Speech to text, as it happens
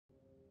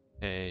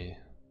Hey,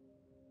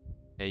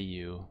 hey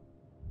you.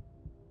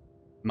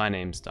 My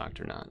name's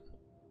Dr. Nought.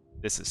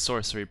 This is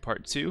Sorcery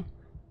Part 2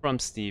 from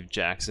Steve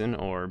Jackson,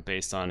 or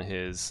based on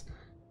his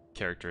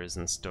characters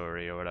and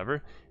story or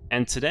whatever.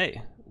 And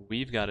today,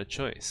 we've got a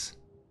choice.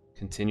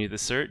 Continue the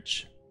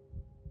search,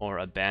 or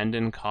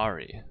abandon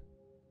Kharé.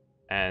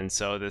 And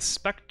so this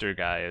Spectre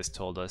guy has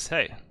told us,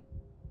 hey,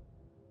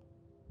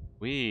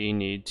 we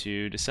need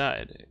to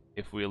decide.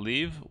 If we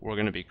leave, we're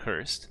going to be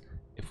cursed.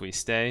 If we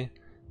stay,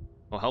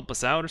 will help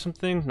us out or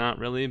something? Not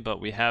really,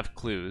 but we have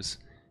clues.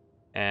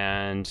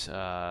 And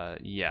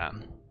yeah,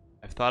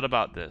 I've thought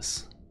about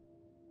this.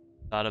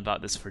 Thought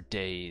about this for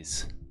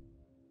days.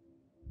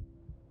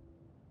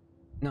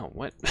 No,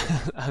 what?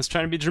 I was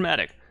trying to be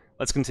dramatic.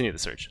 Let's continue the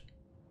search.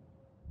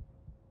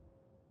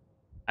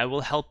 I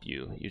will help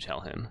you, you tell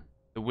him.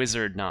 The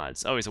wizard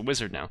nods. Oh, he's a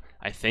wizard now.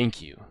 I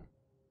thank you.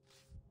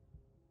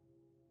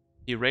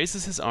 He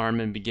raises his arm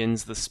and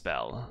begins the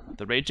spell.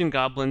 The raging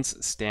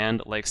goblins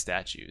stand like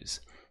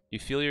statues. You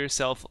feel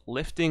yourself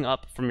lifting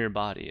up from your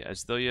body,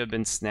 as though you have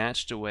been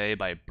snatched away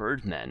by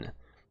birdmen.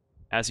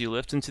 As you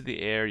lift into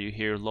the air, you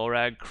hear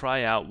Lorag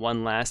cry out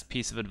one last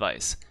piece of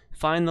advice.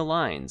 Find the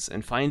lines,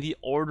 and find the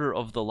order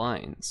of the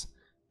lines.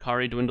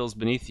 Kharé dwindles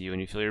beneath you, and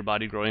you feel your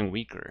body growing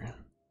weaker.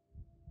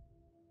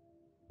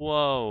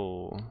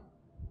 Whoa.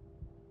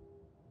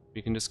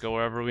 We can just go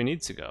wherever we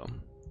need to go.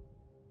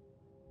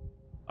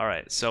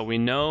 Alright, so we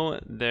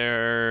know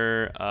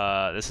there...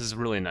 this is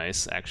really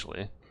nice,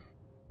 actually.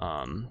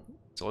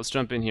 So let's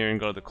jump in here and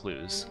go to the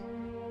clues.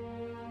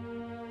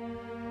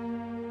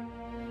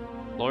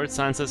 Lord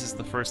Sansas is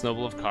the first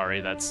noble of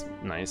Kharé. That's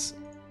nice.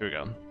 Here we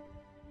go.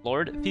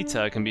 Lord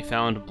Theta can be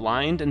found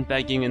blind and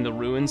begging in the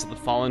ruins of the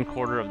fallen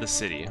quarter of the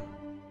city.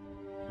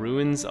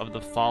 Ruins of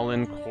the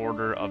fallen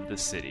quarter of the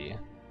city.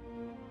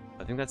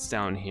 I think that's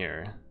down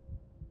here.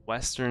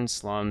 Western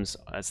slums,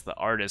 that's the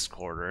artist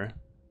quarter.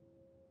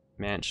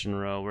 Mansion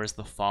Row, where's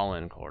the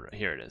fallen quarter?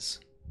 Here it is.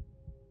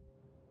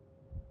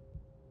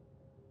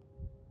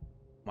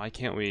 Why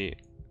can't we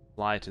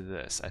fly to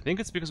this? I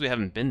think it's because we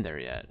haven't been there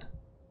yet.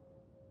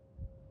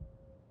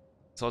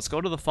 So let's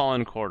go to the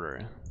fallen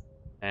quarter,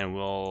 and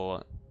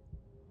we'll...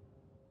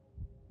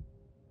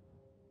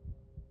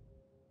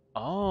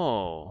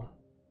 Oh!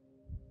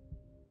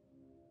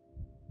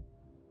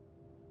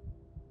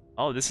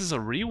 Oh, this is a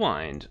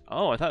rewind.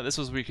 Oh, I thought this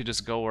was we could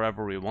just go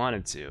wherever we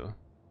wanted to.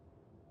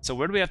 So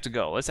where do we have to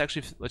go? Let's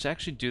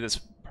actually do this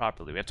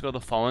properly. We have to go to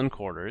the fallen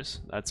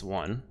quarters. That's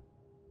one.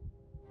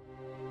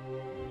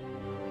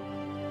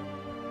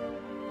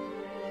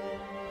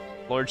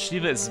 Lord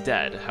Shiva is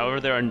dead. However,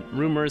 there are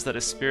rumors that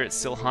his spirit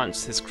still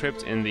haunts his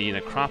crypt in the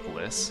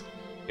necropolis.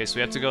 Okay, so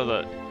we have to go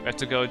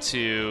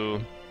to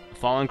the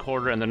fallen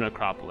quarter and the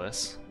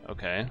necropolis.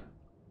 Okay.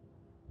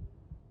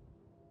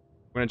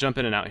 We're gonna jump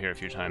in and out here a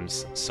few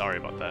times. Sorry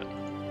about that.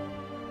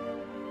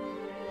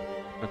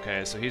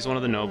 Okay, so he's one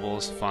of the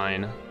nobles.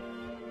 Fine.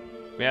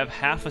 We have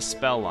half a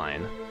spell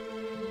line.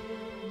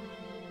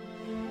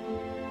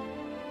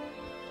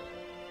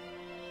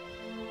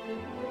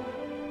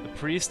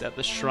 Priest at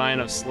the Shrine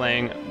of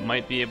Slangg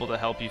might be able to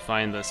help you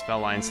find the spell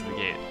lines to the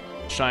gate.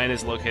 The shrine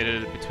is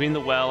located between the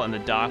well and the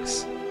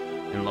docks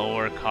in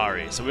Lower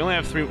Kharé. So we only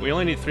have three. We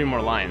only need 3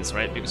 more lines,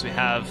 right? Because we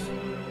have.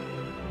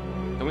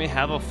 Don't we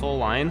have a full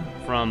line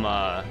from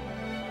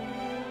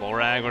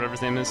Lorag, whatever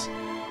his name is?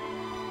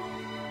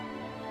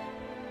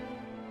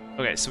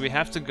 Okay, so we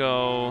have to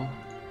go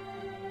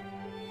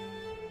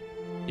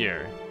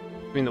here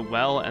between the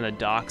well and the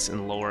docks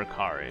in Lower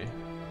Kharé.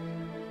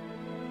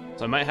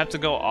 So I might have to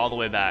go all the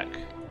way back.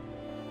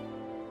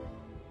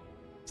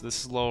 So this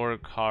is Lower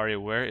Kharé.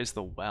 Where is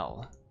the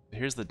well?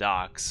 Here's the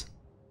docks.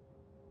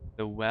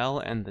 The well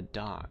and the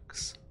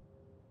docks.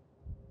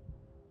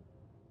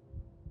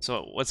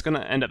 So what's going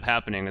to end up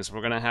happening is we're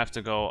going to have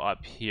to go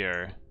up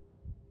here.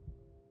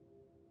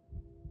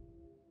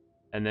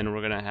 And then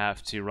we're going to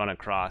have to run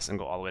across and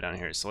go all the way down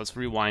here. So let's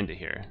rewind to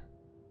here.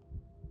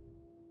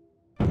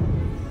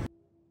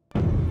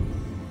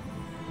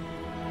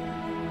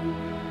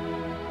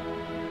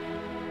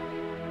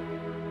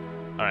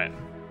 Alright.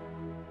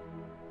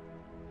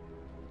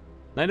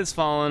 Night has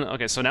fallen.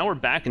 Okay, so now we're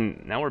back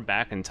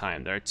in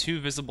time. There are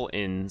 2 visible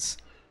inns.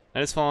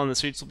 Night has fallen. The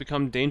streets will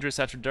become dangerous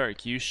after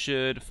dark. You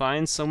should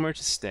find somewhere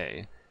to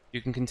stay.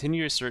 You can continue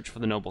your search for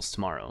the nobles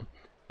tomorrow.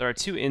 There are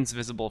 2 inns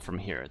visible from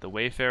here, the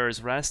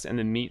Wayfarer's Rest and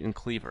the Meat and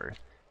Cleaver.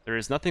 There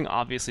is nothing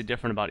obviously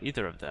different about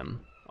either of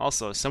them.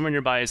 Also, somewhere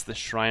nearby is the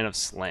Shrine of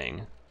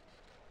Slangg.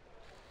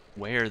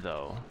 Where,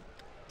 though?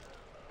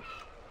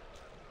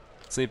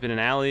 Sleep in an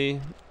alley,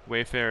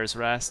 Wayfarer's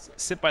Rest,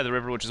 sit by the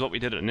river, which is what we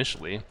did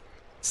initially,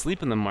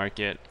 sleep in the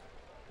market,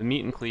 the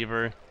Meat and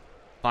Cleaver,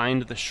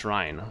 find the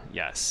shrine.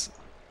 Yes.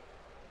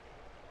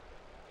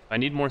 If I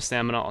need more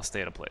stamina, I'll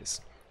stay at a place.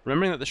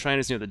 Remembering that the shrine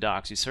is near the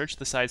docks, you search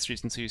the side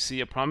streets until you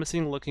see a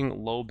promising-looking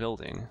low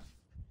building.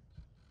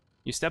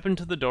 You step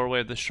into the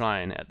doorway of the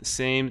shrine at the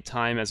same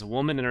time as a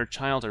woman and her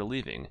child are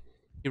leaving.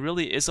 He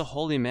really is a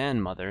holy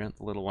man, Mother,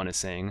 the little one is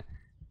saying.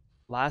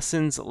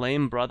 Lassen's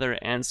lame brother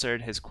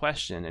answered his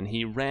question, and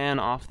he ran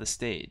off the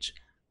stage.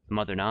 The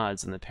mother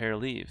nods and the pair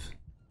leave.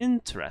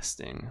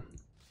 Interesting.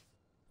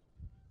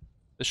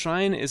 The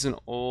shrine is an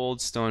old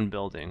stone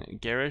building,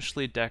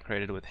 garishly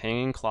decorated with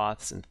hanging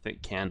cloths and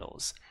thick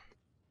candles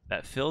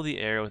that fill the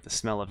air with the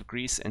smell of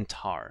grease and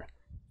tar.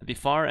 At the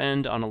far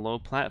end, on a low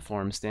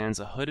platform, stands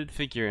a hooded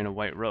figure in a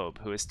white robe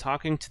who is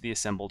talking to the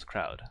assembled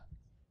crowd.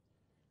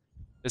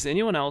 Does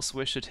anyone else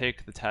wish to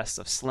take the test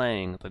of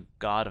Slangg, the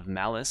god of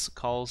malice?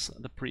 Calls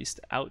the priest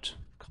out.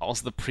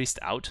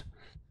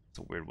 It's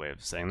a weird way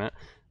of saying that.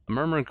 A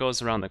murmur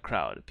goes around the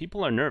crowd.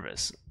 People are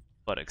nervous,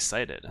 but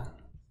excited.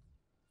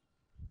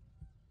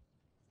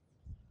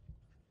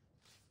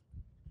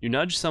 You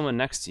nudge someone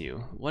next to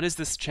you. What is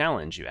this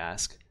challenge, you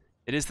ask?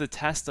 It is the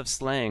test of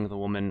Slangg, the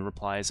woman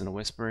replies in a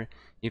whisper.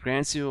 He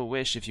grants you a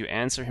wish if you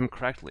answer him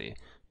correctly.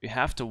 You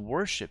have to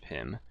worship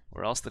him,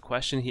 or else the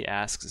question he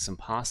asks is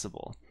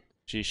impossible.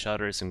 She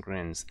shudders and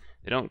grins.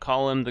 They don't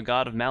call him the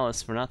god of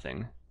malice for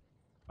nothing.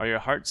 Are your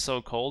hearts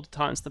so cold?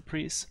 Taunts the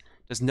priest.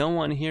 Does no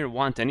one here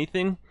want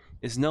anything?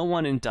 Is no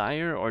one in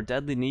dire or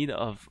deadly need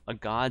of a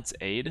god's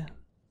aid?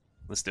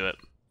 Let's do it.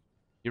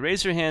 You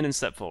raise your hand and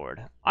step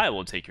forward. I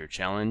will take your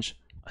challenge.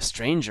 A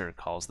stranger,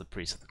 calls the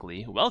priest with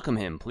glee. Welcome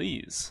him,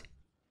 please.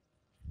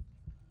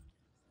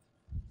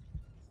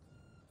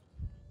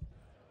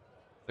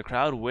 The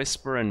crowd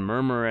whisper and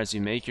murmur as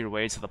you make your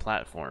way to the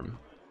platform.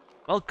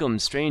 Welcome,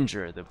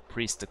 stranger, the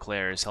priest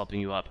declares, helping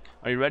you up.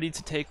 Are you ready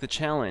to take the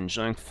challenge,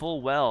 knowing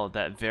full well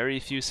that very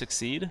few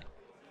succeed?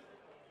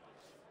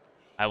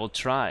 I will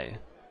try.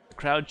 The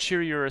crowd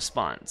cheer your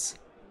response.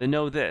 Then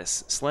know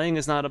this, Slangg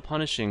is not a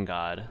punishing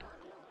god.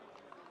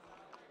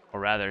 Or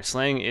rather,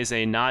 Slangg is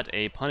not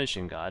a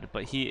punishing god,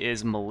 but he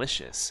is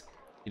malicious.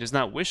 He does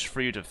not wish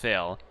for you to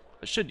fail,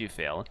 but should you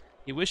fail,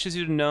 he wishes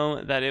you to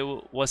know that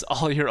it was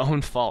all your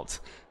own fault.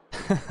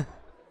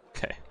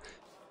 Okay.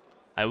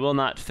 I will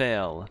not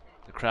fail.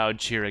 The crowd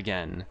cheer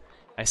again.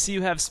 I see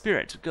you have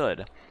spirit.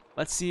 Good.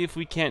 Let's see if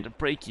we can't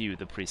break you,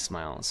 the priest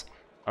smiles.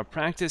 Our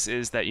practice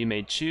is that you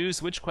may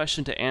choose which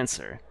question to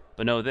answer,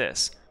 but know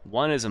this,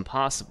 one is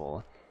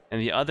impossible, and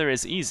the other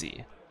is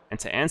easy. And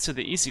to answer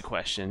the easy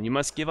question, you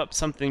must give up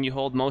something you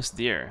hold most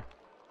dear.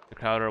 The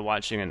crowd are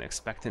watching in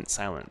expectant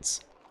silence.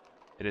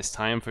 It is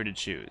time for you to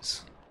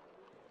choose.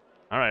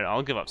 Alright,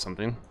 I'll give up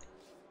something.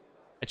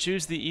 I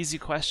choose the easy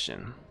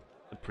question.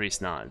 The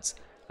priest nods.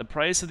 The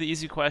price of the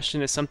easy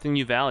question is something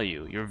you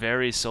value, your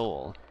very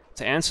soul.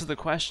 To answer the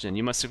question,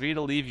 you must agree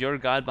to leave your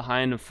god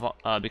behind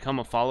and become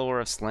a follower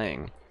of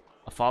Slangg.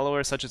 A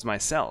follower such as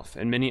myself,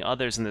 and many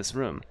others in this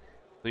room.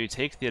 Will you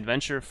take the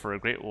adventure for a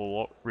great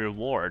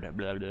reward?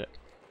 Blah, blah.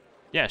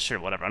 Yeah, sure,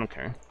 whatever, I don't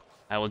care.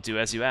 I will do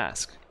as you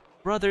ask.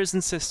 Brothers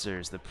and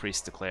sisters, the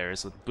priest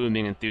declares with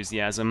booming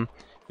enthusiasm,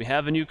 we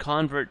have a new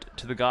convert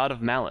to the god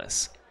of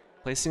malice.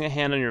 Placing a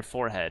hand on your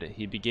forehead,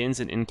 he begins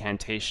an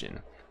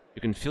incantation.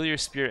 You can feel your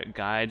spirit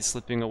guide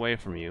slipping away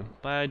from you.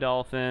 Bye,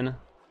 dolphin.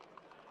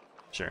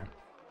 Sure.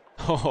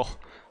 Oh,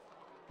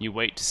 you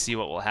wait to see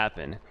what will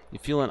happen. You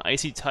feel an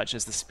icy touch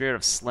as the spirit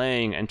of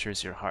Slangg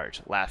enters your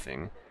heart,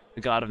 laughing.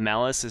 The god of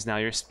malice is now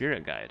your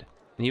spirit guide,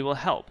 and he will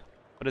help.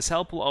 But his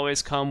help will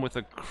always come with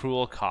a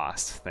cruel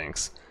cost,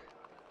 thanks.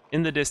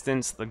 In the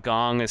distance, the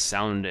gong is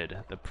sounded.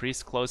 The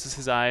priest closes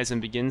his eyes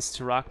and begins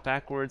to rock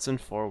backwards and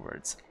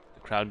forwards.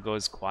 The crowd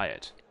goes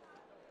quiet.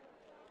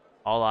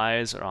 All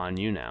eyes are on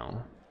you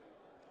now.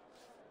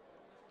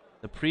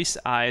 The priest's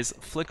eyes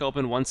flick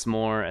open once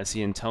more as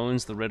he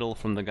intones the riddle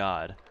from the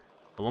god.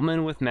 A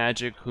woman with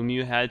magic whom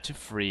you had to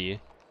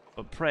free.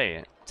 But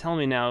pray, tell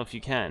me now if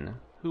you can.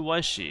 Who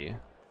was she?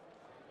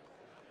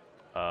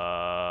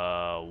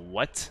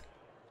 What?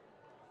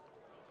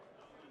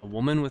 A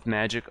woman with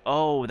magic.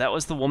 Oh, that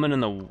was the woman in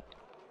the...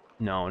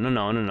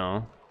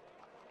 No.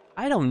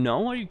 I don't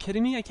know. Are you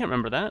kidding me? I can't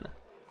remember that.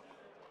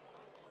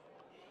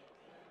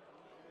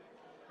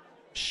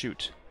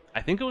 Shoot.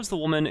 I think it was the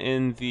woman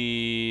in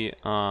the,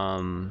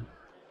 that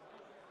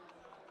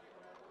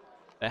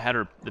had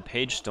the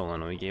page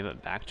stolen and we gave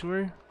it back to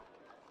her?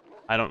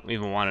 I don't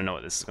even want to know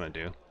what this is going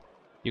to do.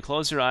 You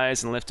close your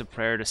eyes and lift a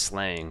prayer to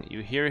Slangg.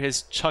 You hear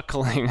his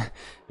chuckling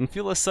and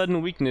feel a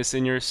sudden weakness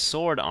in your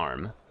sword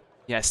arm.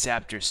 He has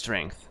sapped your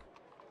strength.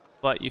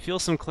 But you feel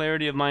some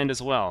clarity of mind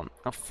as well.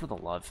 Oh, for the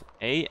love.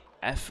 A,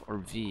 F, or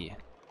V?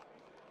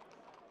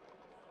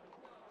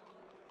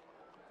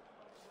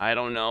 I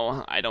don't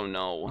know.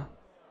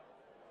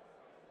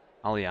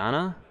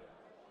 Aliana?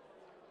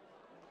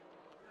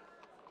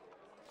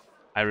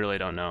 I really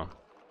don't know.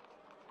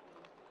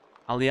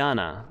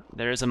 Aliana,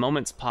 there is a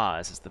moment's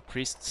pause as the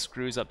priest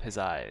screws up his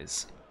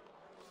eyes.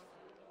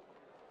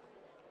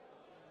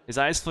 His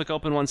eyes flick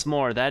open once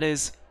more. That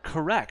is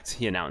correct,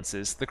 he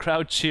announces. The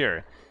crowd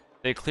cheer.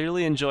 They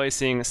clearly enjoy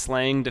seeing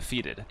Slangg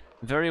defeated.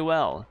 Very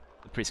well,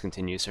 the priest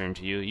continues, turning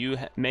to you. You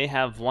may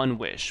have one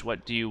wish.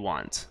 What do you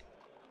want?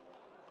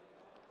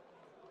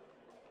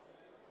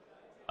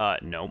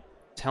 Nope.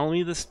 Tell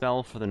me the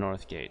spell for the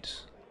North Gate.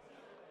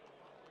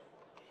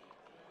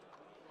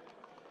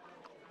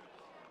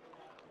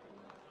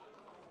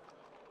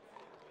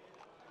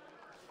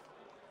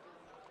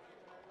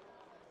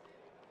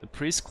 The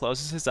priest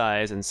closes his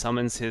eyes and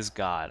summons his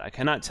god. I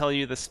cannot tell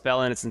you the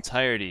spell in its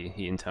entirety,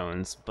 he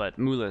intones, but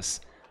Mulis,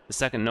 the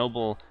second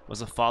noble,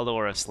 was a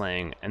follower of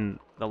Slangg, and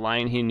the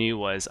line he knew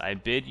was, I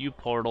bid you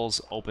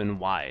portals open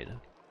wide.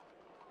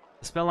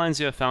 The spell lines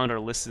you have found are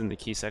listed in the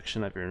key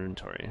section of your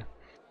inventory.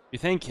 You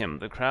thank him.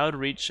 The crowd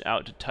reach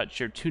out to touch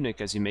your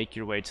tunic as you make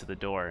your way to the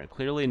door.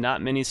 Clearly,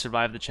 not many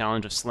survive the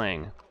challenge of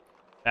Slangg.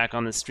 Back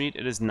on the street,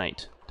 it is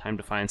night. Time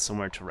to find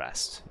somewhere to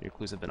rest. Your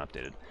clues have been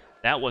updated.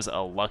 That was a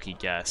lucky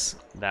guess.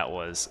 That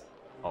was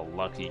a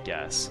lucky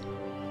guess.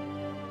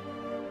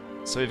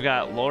 So we've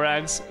got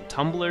Lorag's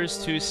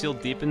tumblers too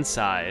sealed deep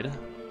inside.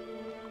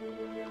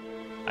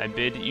 I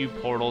bid you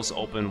portals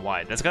open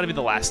wide. That's got to be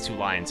the last two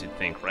lines, you'd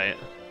think, right?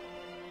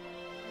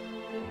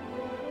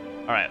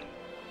 Alright.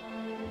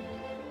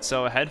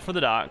 So head for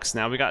the docks.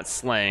 Now we got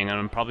Slangg, and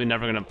I'm probably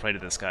never going to pray to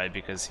this guy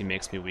because he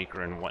makes me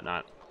weaker and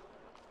whatnot.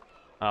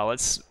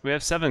 We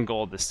have 7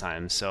 gold this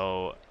time,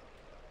 so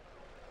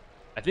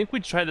I think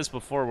we tried this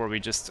before where we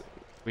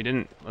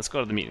didn't. Let's go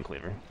to the meat and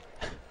cleaver.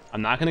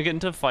 I'm not gonna get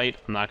into a fight.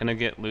 I'm not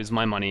gonna lose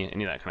my money,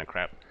 any of that kind of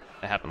crap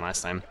that happened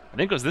last time. I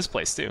think it was this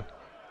place too.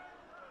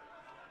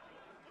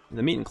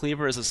 The meat and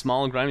cleaver is a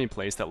small, grimy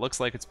place that looks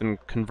like it's been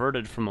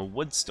converted from a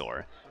wood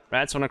store.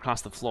 Rats run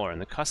across the floor,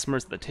 and the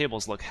customers at the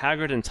tables look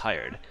haggard and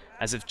tired,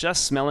 as if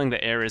just smelling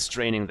the air is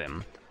draining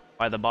them.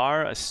 By the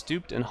bar, a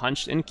stooped and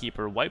hunched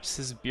innkeeper wipes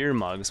his beer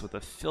mugs with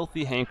a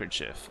filthy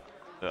handkerchief.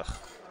 Ugh.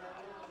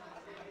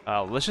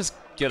 Let's just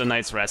get a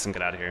night's rest and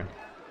get out of here.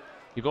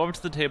 You go over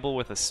to the table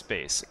with a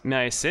space.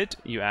 May I sit?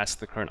 You ask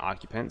the current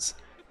occupants.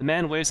 The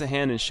man waves a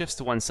hand and shifts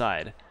to one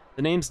side.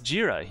 The name's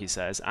Jira, he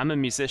says. I'm a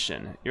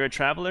musician. You're a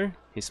traveler?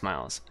 He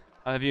smiles.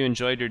 How have you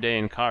enjoyed your day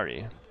in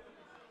Kharé?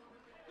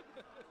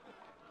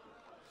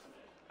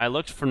 I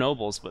looked for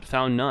nobles, but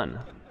found none.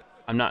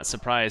 I'm not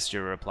surprised,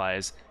 Jira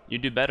replies.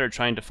 You'd do better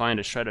trying to find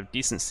a shred of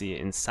decency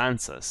in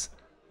Sansa's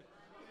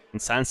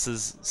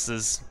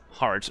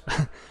heart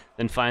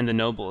than find the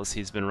nobles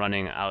he's been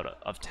running out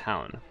of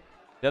town.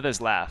 The others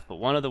laugh, but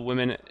one of the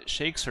women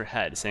shakes her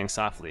head, saying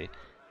softly,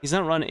 He's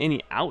not run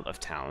any out of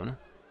town.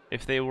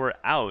 If they were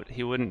out,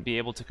 he wouldn't be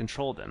able to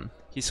control them.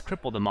 He's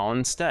crippled them all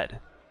instead.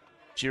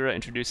 Jira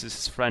introduces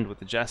his friend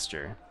with a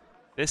gesture.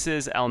 This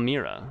is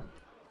Almira.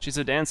 She's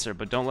a dancer,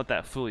 but don't let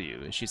that fool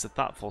you. She's a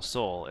thoughtful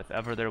soul, if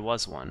ever there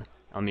was one.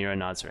 Almira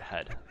nods her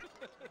head.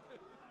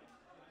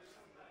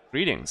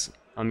 Greetings.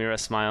 Almira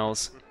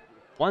smiles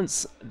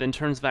once, then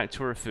turns back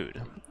to her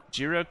food.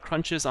 Jira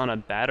crunches on a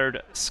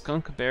battered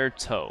skunk bear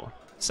toe.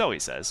 So, he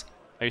says,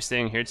 are you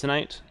staying here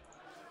tonight?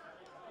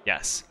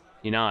 Yes.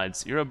 He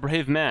nods. You're a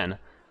brave man.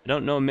 I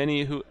don't know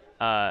many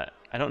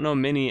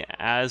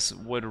as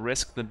would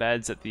risk the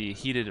beds at the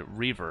Heated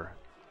Reaver,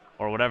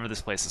 or whatever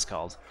this place is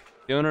called.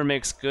 The owner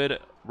makes good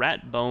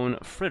rat bone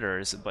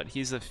fritters, but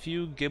he's a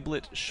few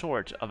giblet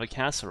short of a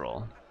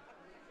casserole.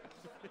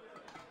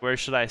 Where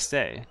should I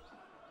stay?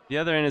 The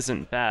other inn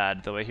isn't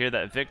bad, though I hear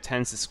that Vic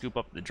tends to scoop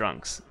up the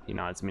drunks. He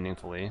nods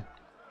meaningfully.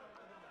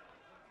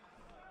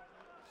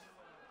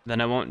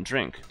 Then I won't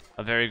drink.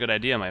 A very good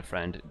idea, my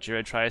friend.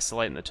 Jira tries to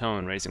lighten the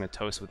tone, raising a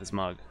toast with his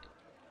mug.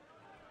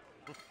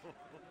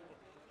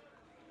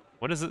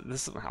 What is it?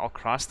 This I'll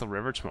cross the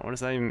river tomorrow. What does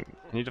that even?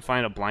 I need to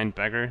find a blind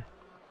beggar.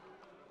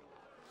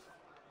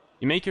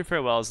 You make your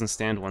farewells and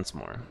stand once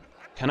more.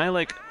 Can I,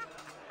 like...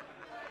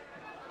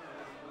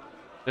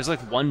 There's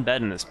like one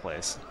bed in this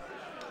place.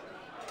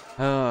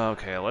 Oh,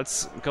 okay,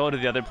 let's go to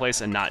the other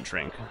place and not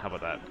drink. How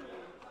about that?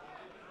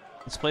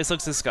 This place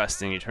looks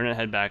disgusting. You turn and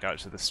head back out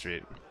to the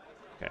street.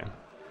 Okay.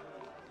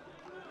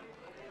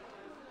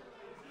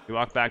 You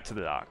walk back to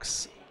the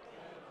docks.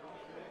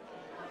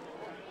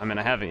 I mean,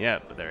 I haven't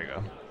yet, but there you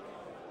go.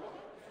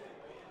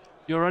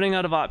 You're running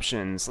out of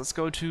options. Let's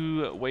go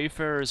to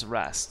Wayfarer's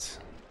Rest.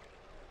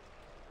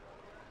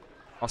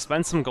 I'll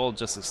spend some gold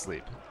just to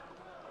sleep.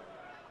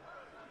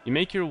 You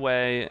make your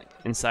way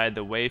inside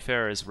the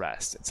Wayfarer's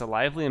Rest. It's a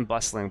lively and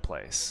bustling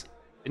place.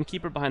 The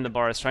innkeeper behind the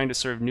bar is trying to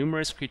serve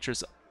numerous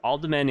creatures, all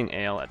demanding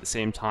ale at the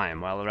same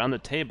time, while around the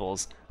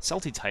tables,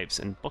 salty types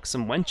and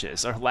buxom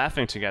wenches are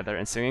laughing together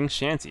and singing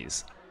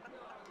shanties.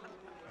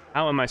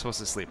 How am I supposed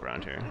to sleep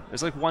around here?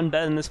 There's like one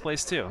bed in this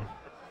place too.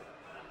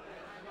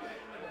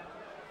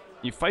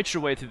 You fight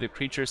your way through the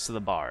creatures to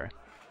the bar.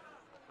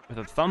 With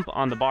a thump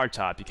on the bar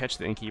top, you catch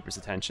the innkeeper's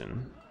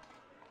attention.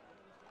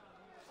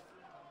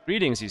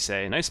 Greetings, you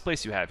say. Nice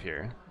place you have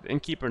here. The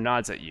innkeeper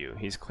nods at you.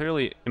 He's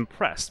clearly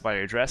impressed by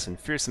your dress and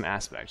fearsome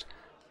aspect.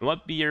 And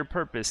what be your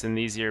purpose in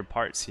these here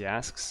parts, he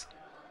asks.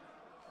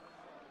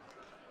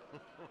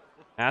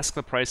 Ask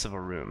the price of a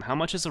room. How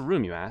much is a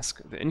room, you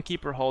ask? The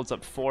innkeeper holds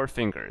up 4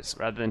 fingers,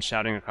 rather than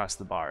shouting across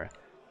the bar.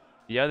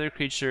 The other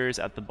creatures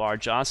at the bar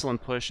jostle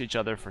and push each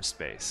other for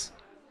space.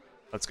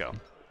 Let's go.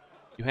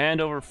 You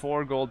hand over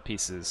 4 gold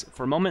pieces.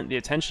 For a moment, the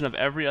attention of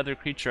every other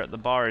creature at the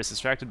bar is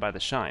distracted by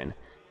the shine.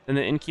 Then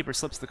the innkeeper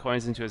slips the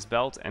coins into his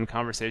belt, and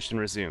conversation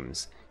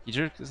resumes. He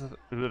jerks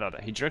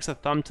a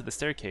thumb to the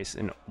staircase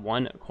in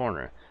one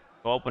corner.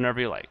 Go up whenever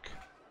you like.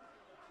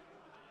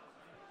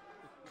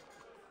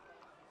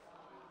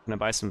 Can I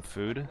buy some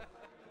food?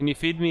 Can you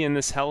feed me in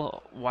this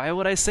hell... Why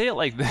would I say it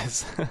like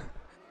this?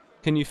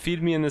 Can you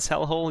feed me in this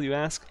hellhole, you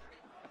ask?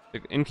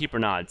 The innkeeper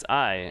nods.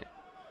 Aye.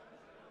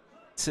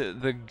 To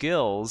the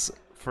gills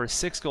for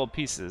 6 gold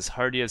pieces,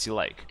 hardy as you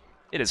like.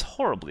 It is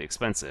horribly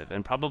expensive,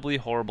 and probably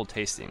horrible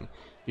tasting.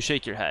 You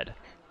shake your head.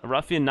 A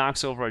ruffian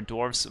knocks over a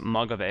dwarf's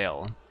mug of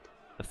ale.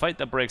 The fight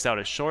that breaks out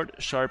is short,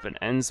 sharp, and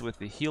ends with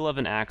the heel of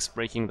an axe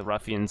breaking the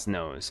ruffian's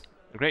nose.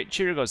 A great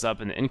cheer goes up,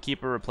 and the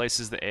innkeeper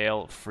replaces the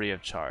ale free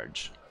of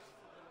charge.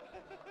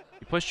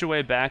 You push your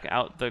way back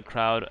out of the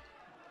crowd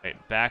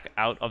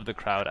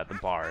at the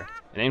bar.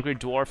 An angry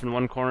dwarf in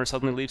one corner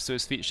suddenly leaps to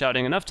his feet,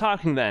 shouting, "Enough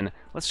talking then!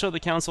 Let's show the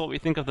council what we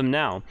think of them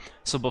now."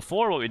 So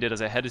before, what we did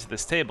is I headed to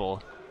this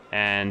table,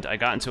 and I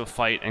got into a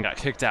fight and got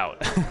kicked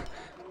out.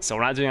 So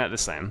we're not doing that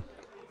this time.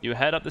 You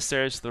head up the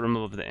stairs to the room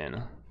of the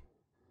inn.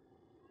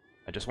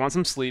 I just want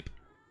some sleep,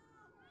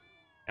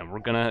 and we're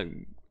gonna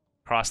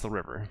cross the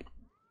river.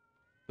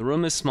 The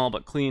room is small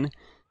but clean.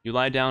 You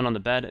lie down on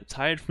the bed,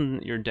 tired from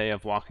your day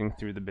of walking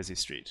through the busy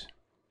street.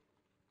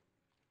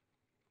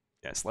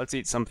 Yes, let's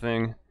eat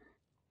something.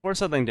 Before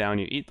settling down,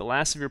 you eat the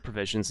last of your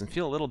provisions and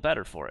feel a little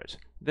better for it.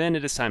 Then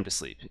it is time to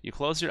sleep. You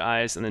close your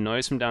eyes, and the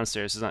noise from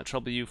downstairs does not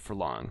trouble you for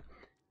long.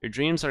 Your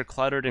dreams are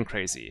cluttered and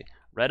crazy.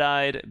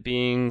 Red-eyed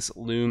beings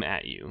loom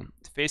at you.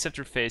 Face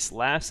after face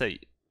laughs at you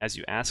as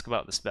you ask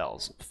about the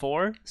spells.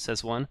 4,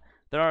 says one.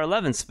 There are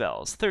 11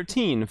 spells.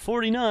 13,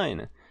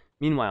 49.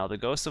 Meanwhile, the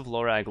ghost of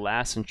Lorag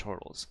laughs and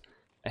chortles.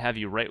 I have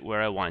you right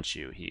where I want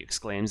you, he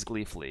exclaims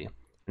gleefully.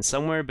 And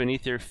somewhere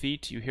beneath your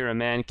feet you hear a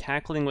man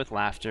cackling with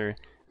laughter,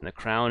 and the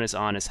crown is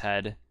on his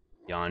head,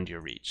 beyond your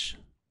reach.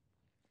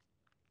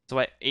 So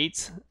I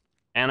ate,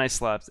 and I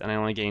slept, and I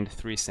only gained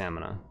 3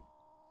 stamina.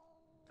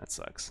 That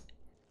sucks.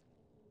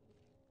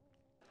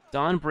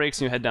 Dawn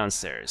breaks and you head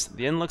downstairs.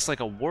 The inn looks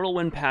like a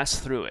whirlwind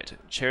passed through it.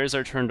 Chairs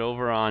are turned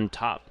over on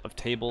top of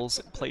tables,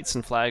 plates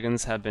and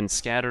flagons have been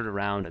scattered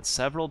around, and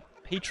several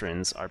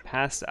patrons are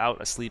passed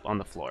out asleep on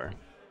the floor.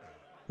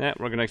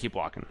 We're gonna keep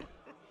walking.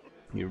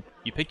 You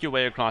pick your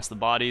way across the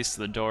bodies to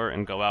the door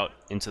and go out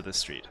into the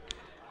street.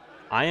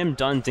 I am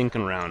done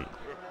dinking around.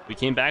 We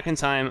came back in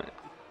time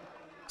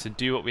to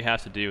do what we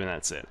have to do, and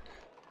that's it.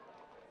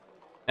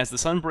 As the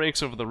sun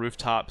breaks over the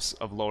rooftops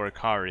of Lower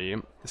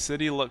Kharé, the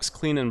city looks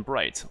clean and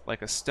bright,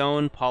 like a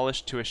stone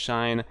polished to a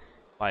shine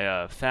by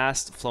a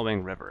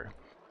fast-flowing river.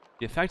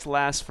 The effect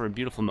lasts for a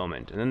beautiful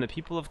moment, and then the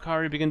people of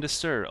Kharé begin to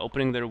stir,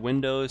 opening their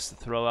windows to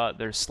throw out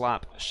their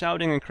slop,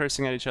 shouting and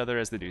cursing at each other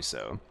as they do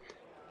so.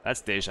 That's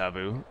deja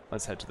vu.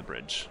 Let's head to the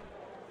bridge.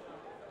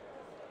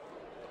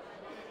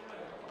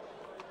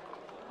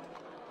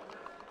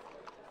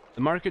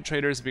 The market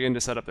traders begin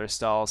to set up their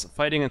stalls,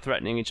 fighting and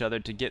threatening each other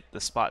to get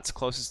the spots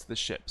closest to the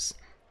ships.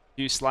 A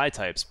few sly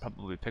types,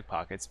 probably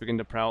pickpockets, begin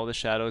to prowl the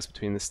shadows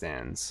between the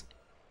stands.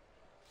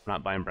 I'm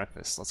not buying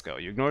breakfast. Let's go.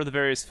 You ignore the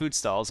various food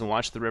stalls and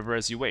watch the river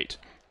as you wait.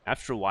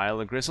 After a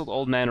while, a grizzled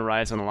old man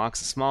arrives and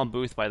unlocks a small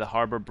booth by the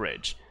harbor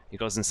bridge. He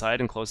goes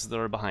inside and closes the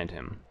door behind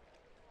him.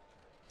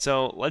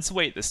 So, let's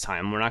wait this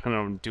time. We're not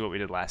going to do what we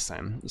did last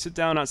time. You sit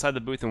down outside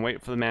the booth and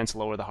wait for the man to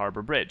lower the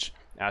harbor bridge.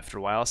 After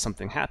a while,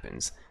 something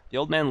happens. The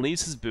old man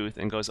leaves his booth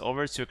and goes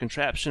over to a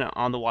contraption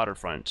on the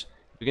waterfront.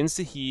 He begins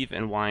to heave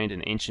and wind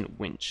an ancient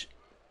winch.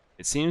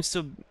 It seems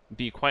to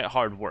be quite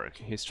hard work.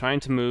 He's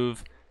trying to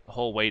move the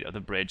whole weight of the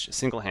bridge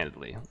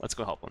single-handedly. Let's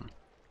go help him.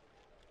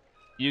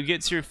 You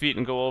get to your feet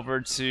and go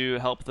over to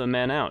help the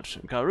man out.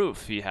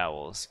 Garoof, he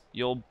howls.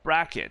 You'll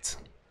bracket.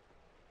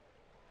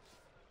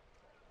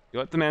 You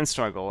let the man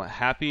struggle,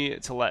 happy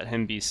to let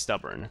him be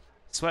stubborn.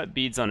 Sweat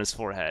beads on his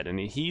forehead, and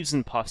he heaves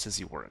and puffs as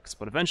he works,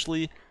 but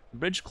eventually, the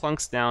bridge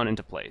clunks down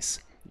into place.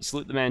 You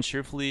salute the man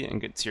cheerfully and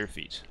get to your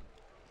feet.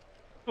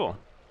 Cool.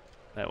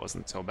 That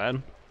wasn't so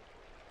bad.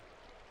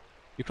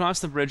 You cross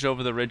the bridge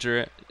over the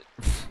river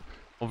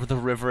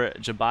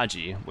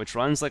Jabaji, which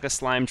runs like a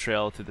slime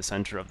trail through the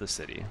center of the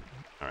city.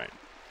 Alright.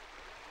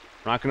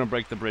 We're not going to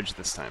break the bridge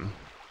this time.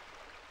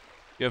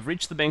 You have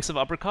reached the banks of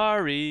Upper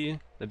Kharé.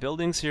 The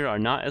buildings here are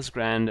not as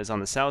grand as on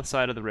the south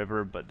side of the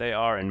river, but they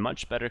are in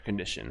much better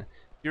condition.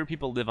 Fewer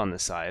people live on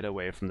this side,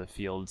 away from the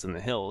fields and the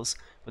hills,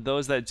 but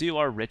those that do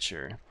are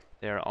richer.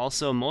 They are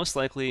also most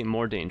likely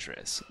more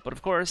dangerous. But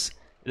of course,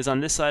 it is on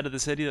this side of the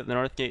city that the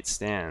North Gate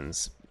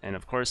stands. And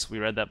of course, we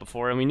read that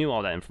before and we knew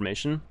all that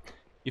information.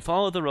 You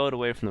follow the road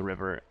away from the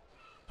river,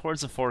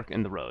 towards a fork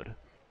in the road.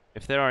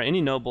 If there are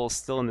any nobles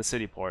still in the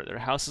city port, their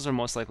houses are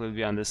most likely to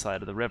be on this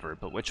side of the river,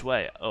 but which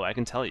way? Oh, I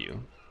can tell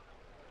you.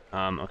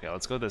 Okay,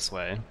 let's go this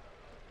way. And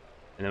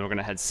then we're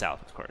gonna head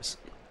south, of course.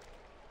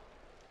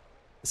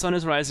 The sun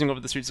is rising over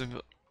the streets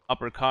of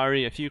Upper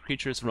Kharé. A few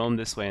creatures roam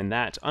this way and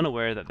that,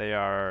 unaware that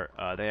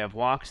they have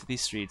walked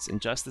these streets in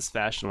just this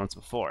fashion once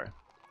before.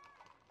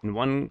 In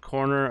one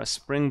corner, a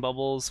spring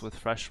bubbles with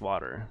fresh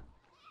water.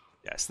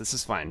 Yes, this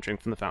is fine.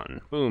 Drink from the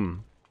fountain.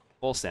 Boom.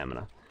 Full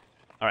stamina.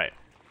 Alright,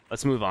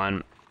 let's move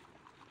on.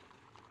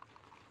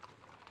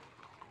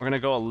 We're gonna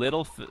go a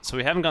little... so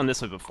we haven't gone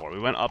this way before. We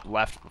went up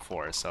left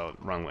before, so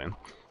wrong way.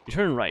 You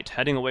turn right,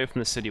 heading away from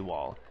the city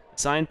wall.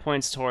 The sign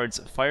points towards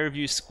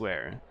Fireview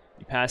Square.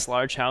 You pass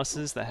large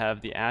houses that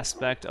have the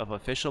aspect of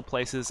official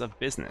places of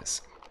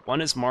business. One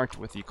is marked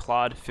with the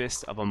clawed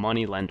fist of a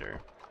money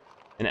lender.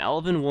 An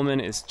elven woman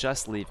is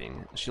just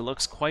leaving. She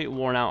looks quite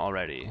worn out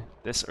already,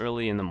 this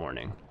early in the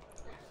morning.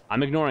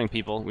 I'm ignoring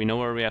people. We know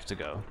where we have to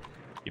go.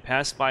 You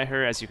pass by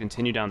her as you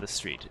continue down the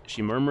street.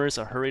 She murmurs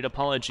a hurried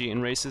apology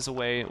and races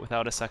away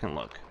without a second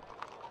look.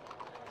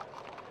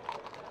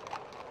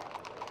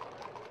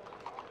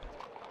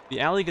 The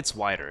alley gets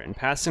wider, and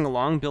passing a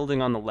long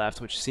building on the left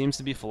which seems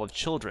to be full of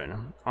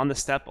children. On the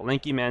step, a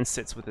lanky man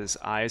sits with his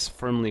eyes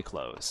firmly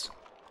closed.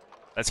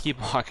 Let's keep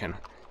walking.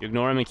 You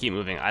ignore him and keep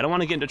moving. I don't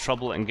want to get into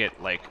trouble and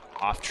get, like,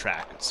 off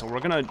track, so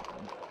we're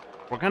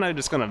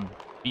just gonna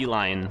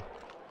beeline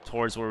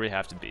towards where we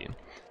have to be.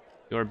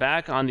 You are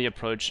back on the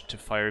approach to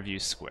Fireview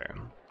Square.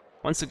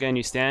 Once again,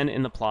 you stand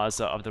in the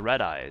plaza of the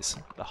Red Eyes,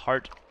 the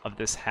heart of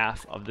this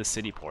half of the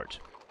city port.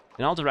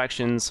 In all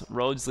directions,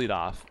 roads lead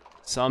off,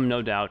 some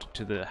no doubt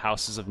to the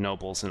houses of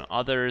nobles and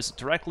others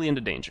directly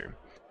into danger.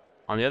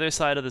 On the other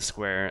side of the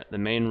square, the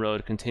main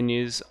road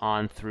continues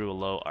on through a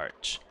low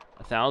arch.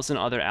 1,000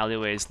 other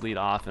alleyways lead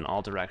off in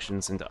all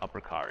directions into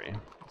Upper Kharé.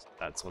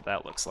 That's what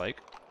that looks like.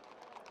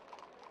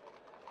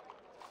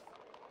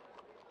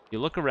 You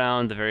look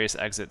around the various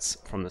exits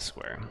from the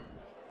square.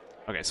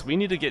 Okay, so we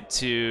need to get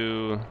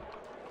to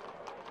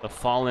the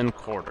Fallen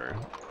Quarter.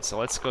 So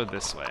let's go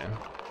this way.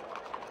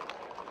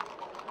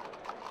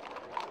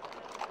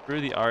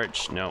 Through the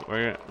arch. No,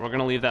 we're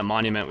gonna leave that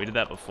monument. We did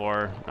that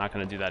before. Not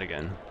gonna do that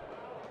again.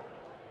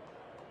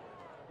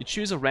 You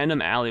choose a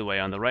random alleyway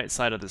on the right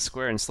side of the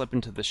square and slip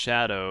into the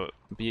shadow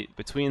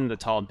between the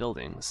tall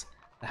buildings.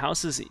 The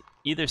houses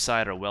either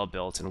side are well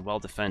built and well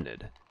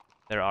defended.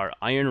 There are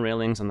iron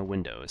railings on the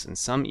windows, and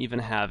some even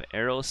have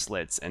arrow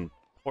slits and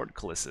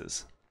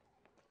portcullises.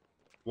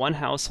 One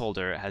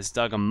householder has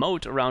dug a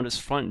moat around his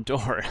front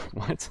door.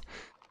 What?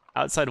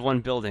 Outside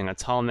one building, a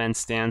tall man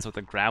stands with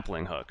a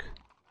grappling hook.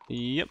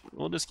 Yep,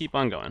 we'll just keep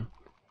on going.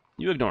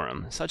 You ignore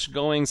him. Such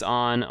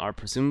goings-on are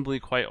presumably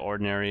quite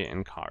ordinary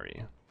in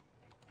Kharé.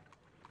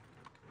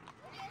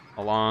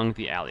 Along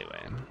the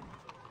alleyway.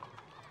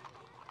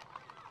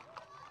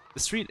 The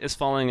street is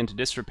falling into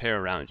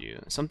disrepair around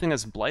you. Something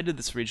has blighted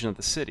this region of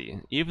the city.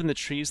 Even the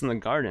trees in the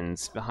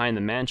gardens behind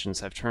the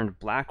mansions have turned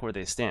black where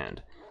they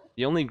stand.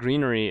 The only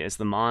greenery is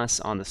the moss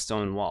on the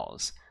stone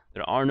walls.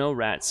 There are no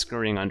rats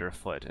scurrying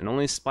underfoot, and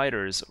only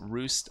spiders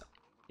roost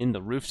in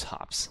the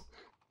rooftops.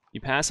 You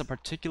pass a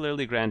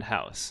particularly grand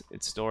house,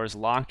 its doors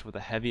locked with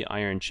a heavy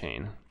iron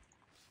chain.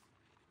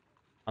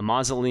 A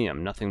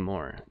mausoleum, nothing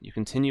more. You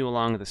continue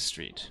along the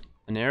street.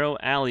 A narrow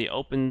alley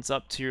opens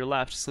up to your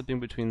left, slipping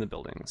between the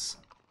buildings.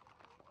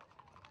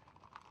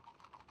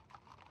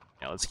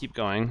 Yeah, let's keep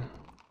going.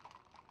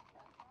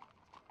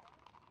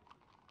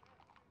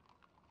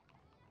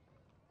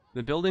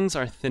 The buildings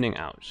are thinning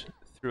out.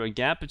 Through a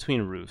gap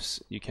between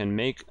roofs, you can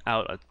make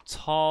out a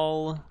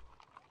tall,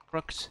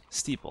 crooked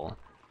steeple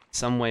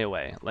some way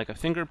away, like a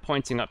finger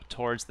pointing up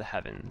towards the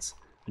heavens.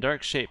 A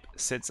dark shape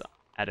sits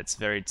at its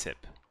very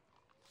tip.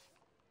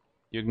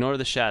 You ignore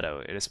the shadow.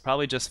 It is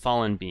probably just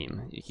fallen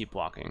beam. You keep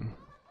walking.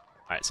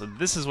 Alright, so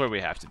this is where we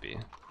have to be.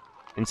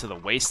 Into the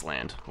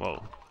wasteland.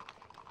 Whoa.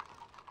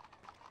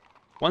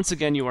 Once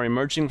again, you are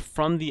emerging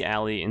from the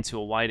alley into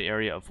a wide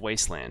area of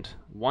wasteland.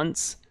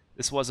 Once,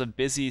 this was a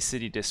busy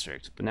city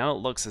district, but now it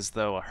looks as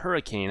though a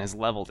hurricane has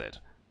leveled it.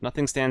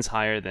 Nothing stands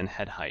higher than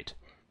head height.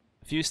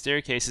 A few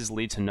staircases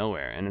lead to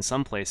nowhere, and in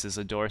some places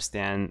a door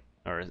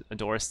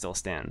still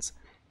stands.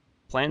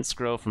 Plants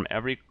grow from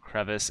every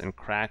crevice and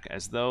crack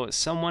as though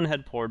someone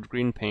had poured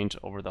green paint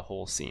over the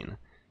whole scene.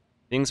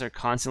 Things are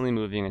constantly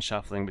moving and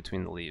shuffling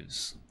between the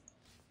leaves.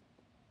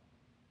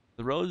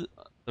 The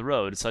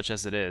road, such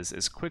as it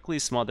is quickly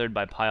smothered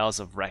by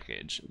piles of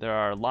wreckage. There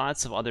are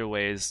lots of other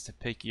ways to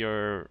pick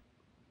your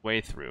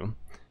way through.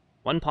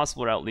 One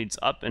possible route leads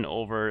up and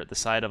over the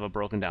side of a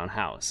broken-down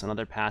house.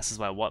 Another passes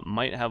by what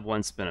might have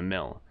once been a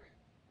mill.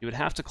 You would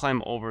have to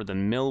climb over the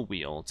mill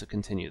wheel to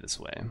continue this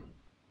way.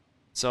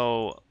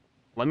 So,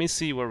 let me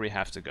see where we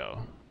have to go.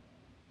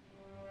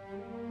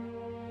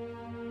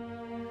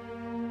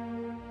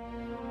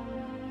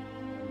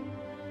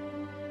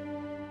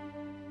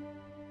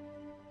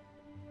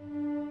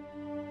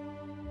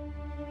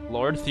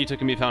 Lord Theta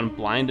can be found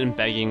blind and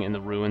begging in the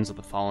ruins of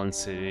the fallen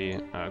city,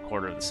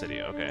 quarter of the city.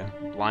 Okay,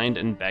 blind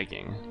and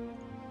begging.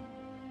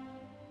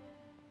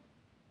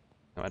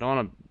 No, I don't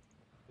want to...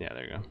 Yeah,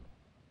 there you go.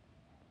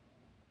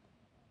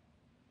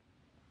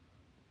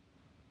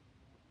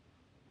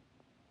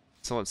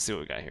 So let's see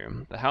what we got here.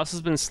 The house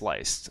has been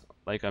sliced,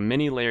 like a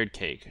mini layered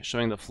cake,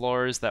 showing the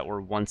floors that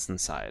were once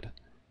inside.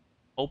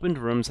 Opened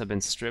rooms have been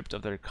stripped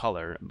of their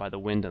color by the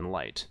wind and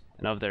light,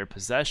 and of their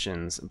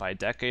possessions by a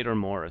decade or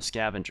more of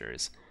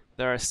scavengers.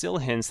 There are still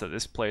hints that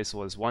this place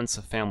was once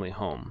a family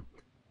home.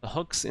 The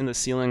hooks in the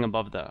ceiling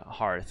above the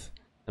hearth,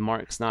 the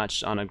marks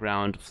notched on a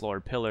ground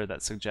floor pillar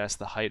that suggest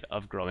the height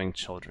of growing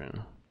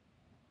children.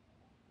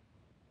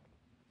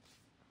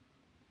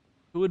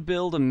 Who would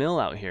build a mill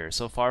out here,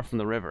 so far from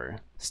the river?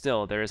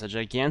 Still, there is a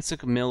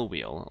gigantic mill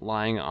wheel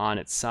lying on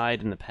its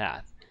side in the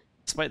path.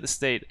 Despite the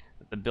state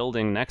that the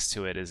building next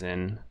to it is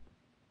in,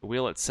 the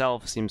wheel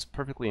itself seems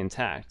perfectly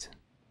intact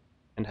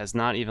and has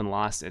not even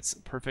lost its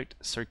perfect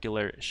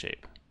circular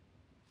shape.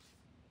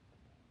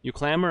 You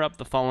clamber up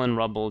the fallen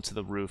rubble to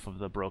the roof of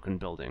the broken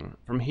building.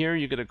 From here,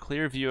 you get a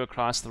clear view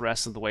across the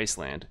rest of the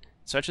wasteland.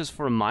 It stretches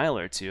for a mile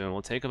or two and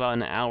will take about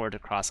an hour to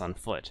cross on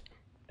foot.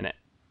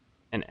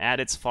 And at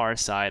its far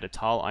side, a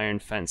tall iron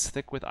fence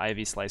thick with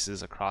ivy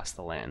slices across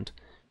the land,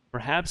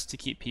 perhaps to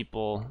keep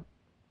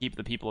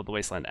the people of the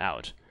wasteland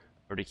out,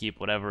 or to keep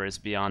whatever is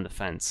beyond the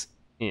fence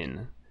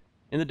in.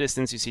 In the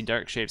distance, you see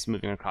dark shapes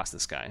moving across the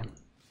sky.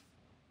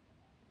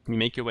 You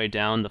make your way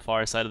down the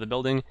far side of the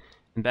building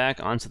and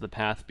back onto the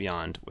path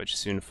beyond, which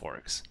soon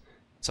forks.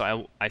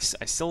 So I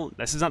still,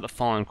 this is not the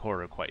fallen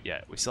corridor quite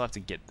yet. We still have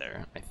to get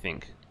there, I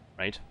think,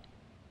 right?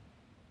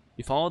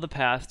 You follow the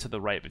path to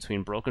the right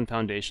between broken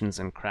foundations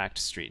and cracked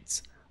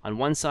streets. On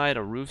one side,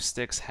 a roof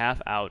sticks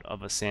half out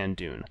of a sand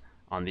dune.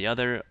 On the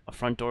other, a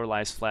front door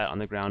lies flat on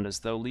the ground as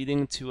though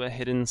leading to a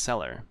hidden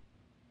cellar.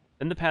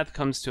 Then the path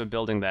comes to a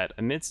building that,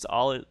 amidst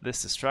all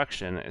this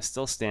destruction, is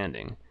still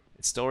standing.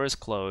 Its door is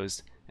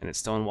closed, and its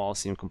stone walls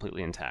seem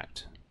completely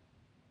intact.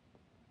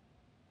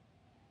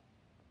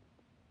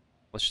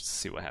 Let's just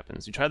see what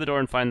happens. You try the door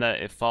and find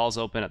that it falls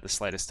open at the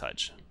slightest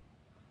touch.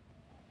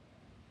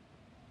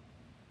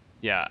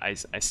 Yeah,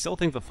 I still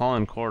think the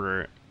fallen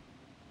corridor...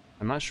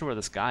 I'm not sure where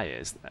this guy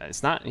is.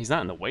 He's not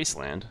in the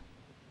wasteland.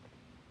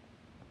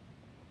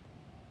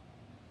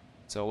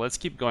 So let's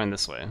keep going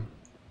this way.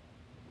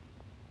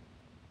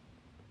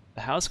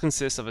 The house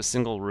consists of a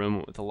single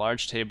room with a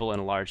large table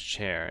and a large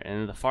chair, and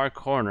in the far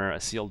corner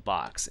a sealed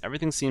box.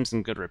 Everything seems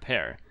in good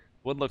repair.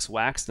 Wood looks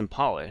waxed and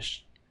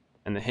polished,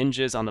 and the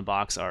hinges on the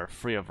box are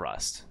free of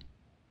rust.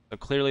 So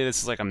clearly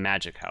this is like a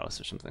magic house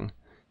or something.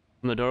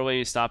 From the doorway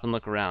you stop and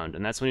look around,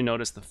 and that's when you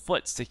notice the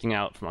foot sticking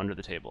out from under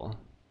the table.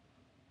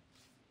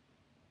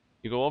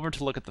 You go over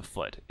to look at the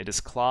foot. It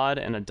is clawed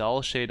and a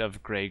dull shade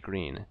of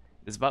gray-green.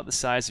 It is about the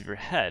size of your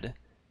head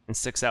and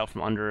sticks out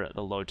from under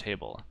the low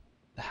table.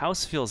 The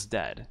house feels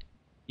dead.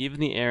 Even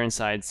the air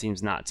inside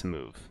seems not to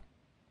move.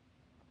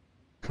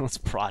 Let's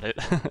prod it.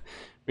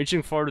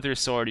 Reaching forward with your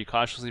sword, you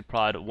cautiously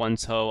prod one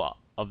toe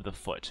of the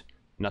foot.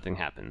 Nothing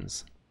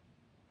happens.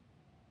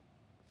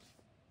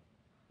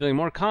 Feeling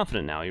more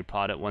confident now, you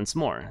prod it once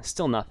more.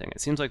 Still nothing.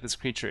 It seems like this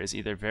creature is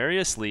either very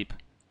asleep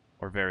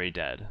or very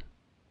dead.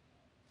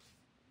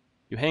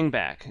 You hang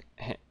back,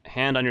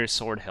 hand on your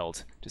sword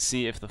hilt, to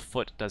see if the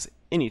foot does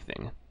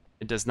anything.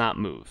 It does not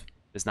move.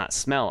 It does not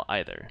smell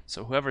either.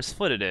 So whoever's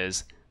foot it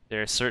is,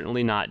 they're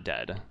certainly not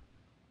dead.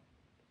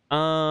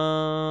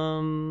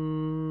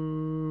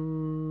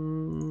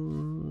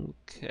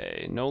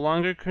 Okay, no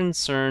longer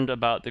concerned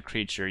about the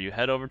creature, you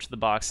head over to the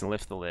box and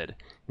lift the lid.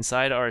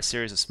 Inside are a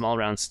series of small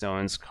round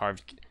stones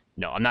carved...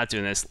 No, I'm not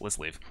doing this. Let's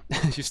leave.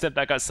 You step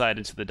back outside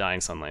into the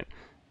dying sunlight.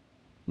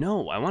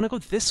 No, I want to go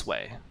this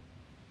way.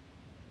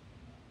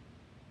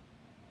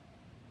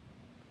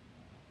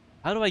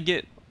 How do I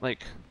get,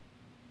 like...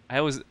 I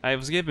was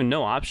given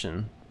no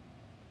option.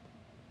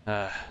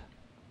 Alright,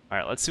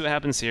 let's see what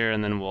happens here,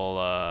 and then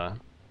we'll,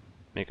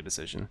 make a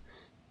decision.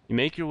 You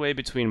make your way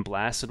between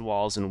blasted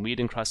walls and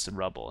weed-encrusted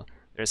rubble.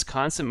 There's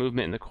constant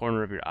movement in the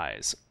corner of your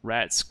eyes,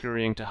 rats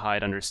scurrying to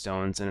hide under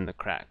stones and in the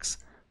cracks.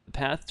 The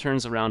path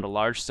turns around a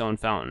large stone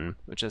fountain,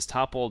 which has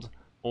toppled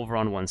over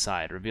on one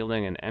side,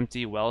 revealing an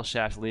empty well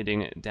shaft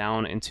leading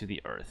down into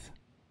the earth.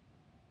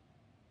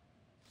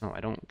 Oh, I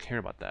don't care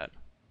about that.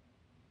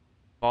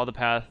 Follow the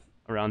path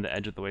around the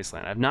edge of the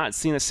wasteland. I've not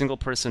seen a single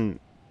person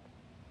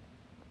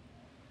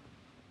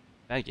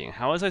begging.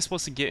 How was I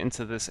supposed to get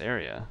into this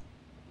area?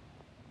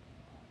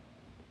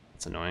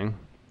 That's annoying.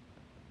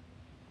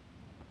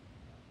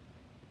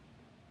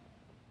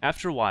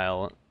 After a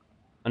while,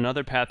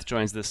 another path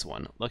joins this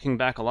one. Looking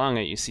back along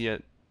it, you see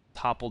a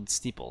toppled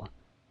steeple.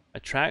 A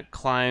track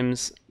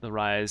climbs the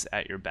rise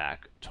at your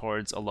back,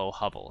 towards a low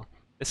hovel.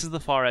 This is the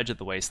far edge of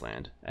the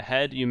wasteland.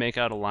 Ahead, you make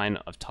out a line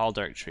of tall,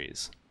 dark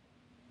trees.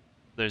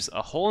 There's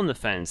a hole in the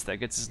fence that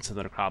gets us into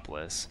the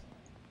necropolis.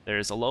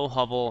 There's a low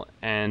hovel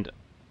and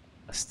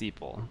a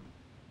steeple.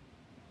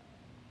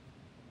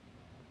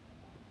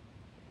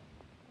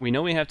 We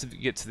know we have to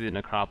get to the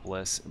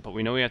necropolis, but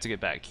we know we have to get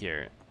back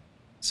here.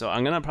 So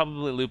I'm gonna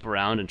probably loop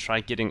around and try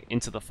getting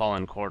into the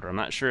fallen corridor. I'm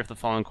not sure if the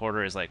fallen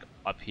corridor is like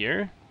up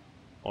here,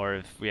 or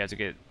if we have to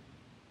get...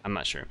 I'm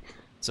not sure.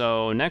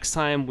 So next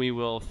time we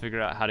will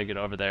figure out how to get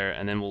over there,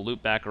 and then we'll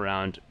loop back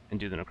around and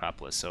do the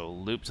necropolis. So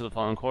loop to the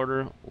fallen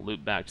corridor,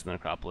 loop back to the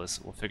necropolis.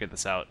 We'll figure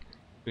this out.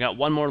 We got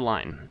one more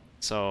line,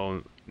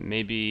 so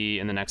maybe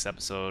in the next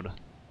episode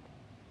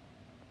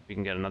we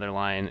can get another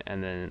line,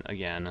 and then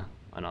again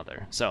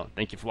another. So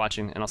thank you for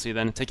watching, and I'll see you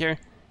then. Take care,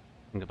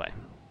 and goodbye.